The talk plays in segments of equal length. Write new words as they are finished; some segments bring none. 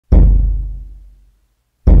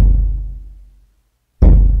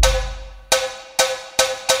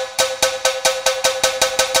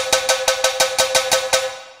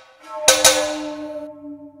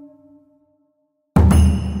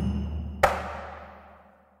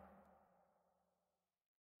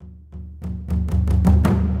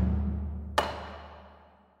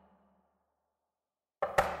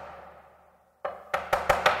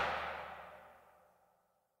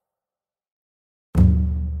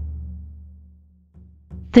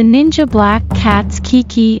The Ninja Black Cat's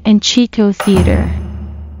Kiki and Chico Theater.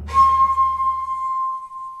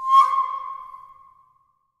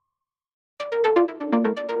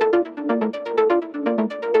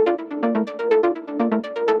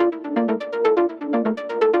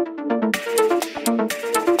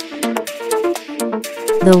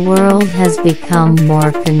 The world has become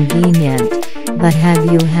more convenient, but have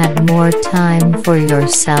you had more time for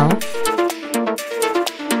yourself?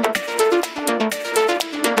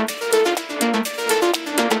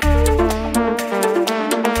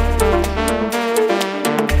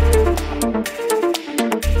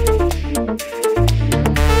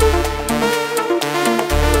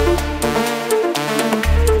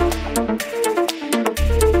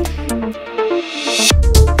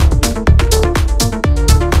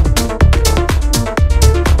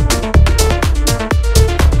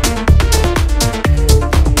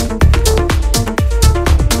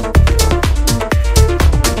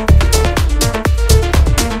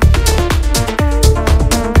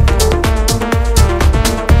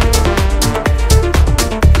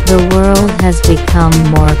 The world has become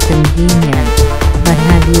more convenient, but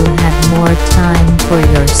have you had more time for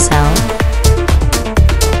yourself?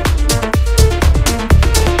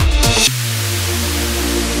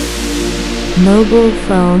 Mobile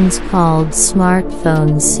phones called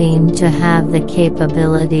smartphones seem to have the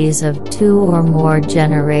capabilities of 2 or more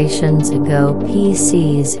generations ago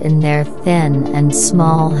PCs in their thin and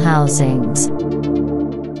small housings.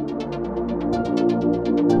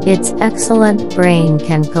 Its excellent brain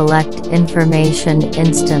can collect information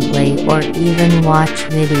instantly or even watch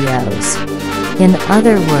videos. In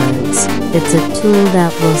other words, it's a tool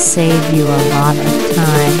that will save you a lot of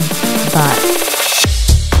time, but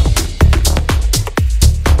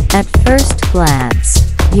at first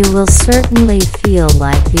glance, you will certainly feel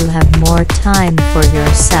like you have more time for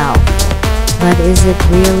yourself. But is it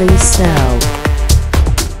really so?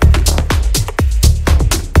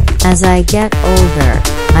 As I get older,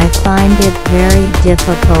 I find it very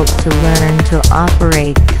difficult to learn to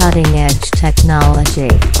operate cutting-edge technology.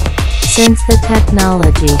 Since the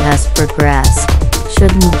technology has progressed,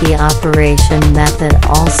 shouldn't the operation method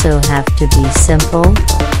also have to be simple?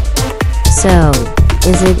 So,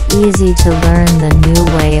 is it easy to learn the new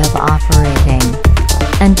way of operating?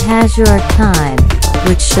 And has your time,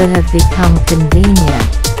 which should have become convenient,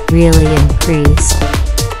 really increased?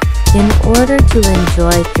 In order to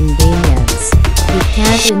enjoy convenience, you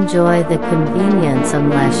can't enjoy the convenience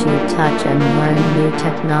unless you touch and learn new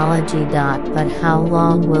technology. But how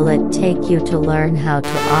long will it take you to learn how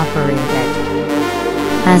to operate it?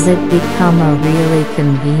 Has it become a really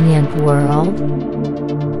convenient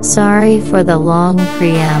world? Sorry for the long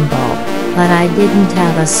preamble, but I didn't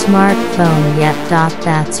have a smartphone yet.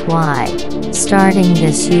 That's why, starting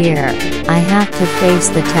this year, I have to face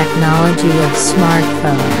the technology of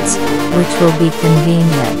smartphones, which will be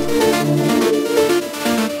convenient.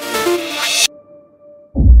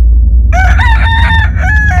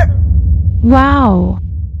 Wow!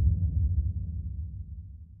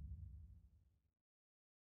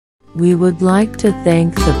 We would like to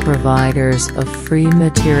thank the providers of free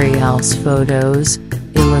materials, photos,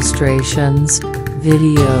 illustrations,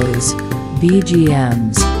 videos,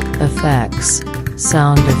 BGMs, effects,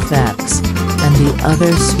 sound effects, and the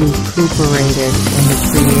others who cooperated in the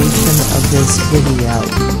creation of this video.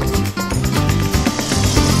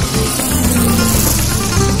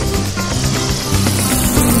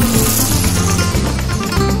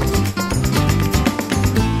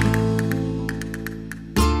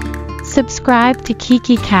 Subscribe to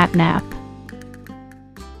KikiCatnap.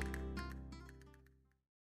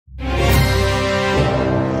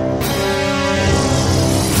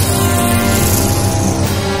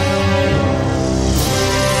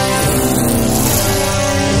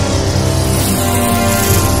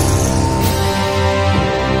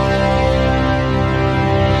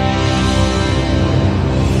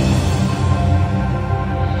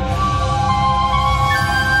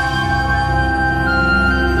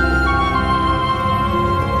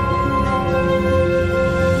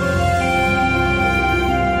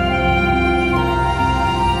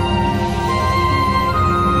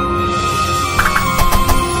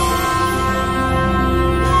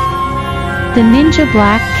 The Ninja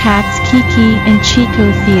Black Cat's Kiki and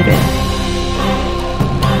Chico Theater.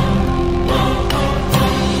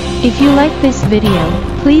 If you like this video,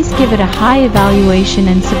 please give it a high evaluation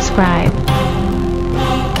and subscribe.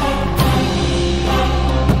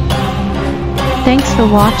 Thanks for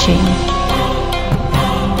watching.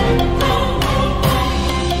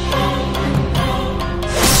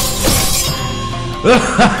 Ha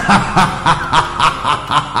ha ha ha ha ha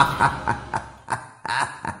ha ha ha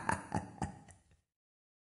ha.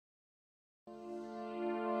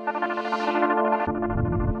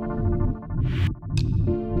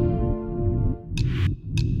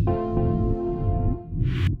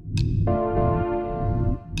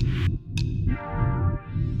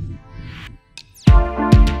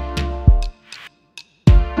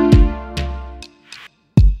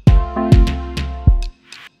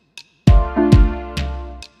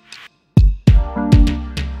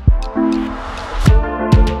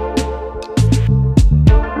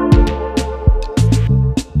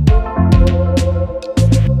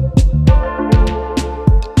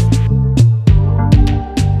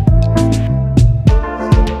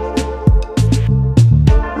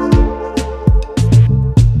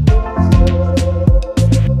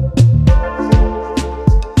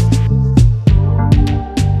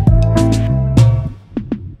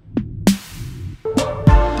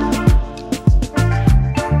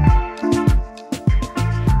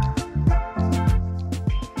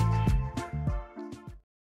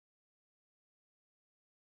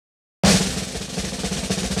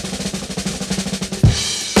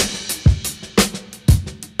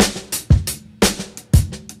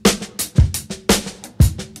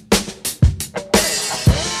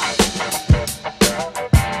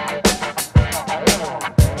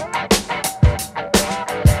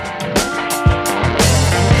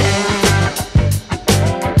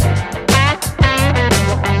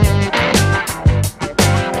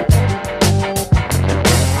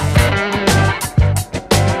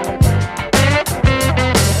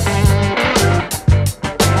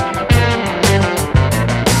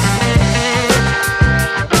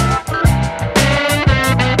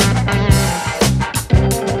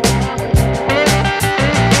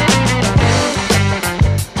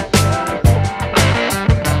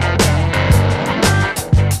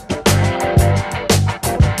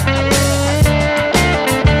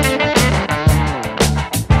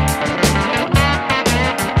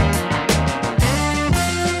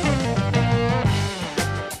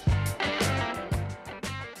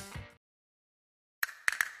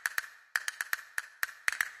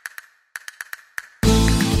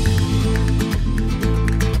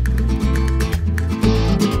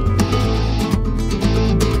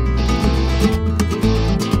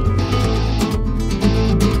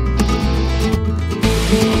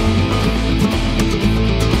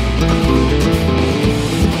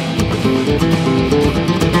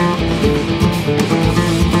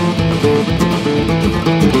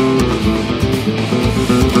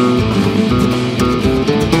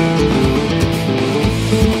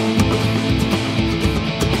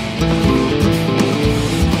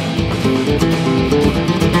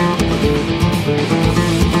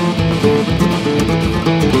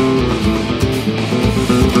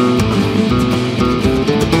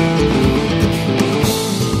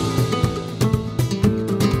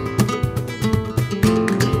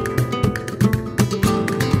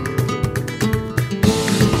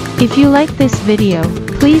 If you like this video,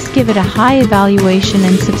 please give it a high evaluation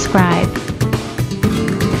and subscribe.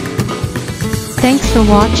 Thanks for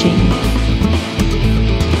watching.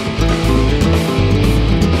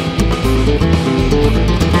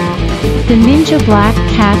 The Ninja Black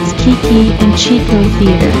Cat's Kiki and Chico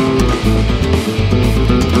Theater.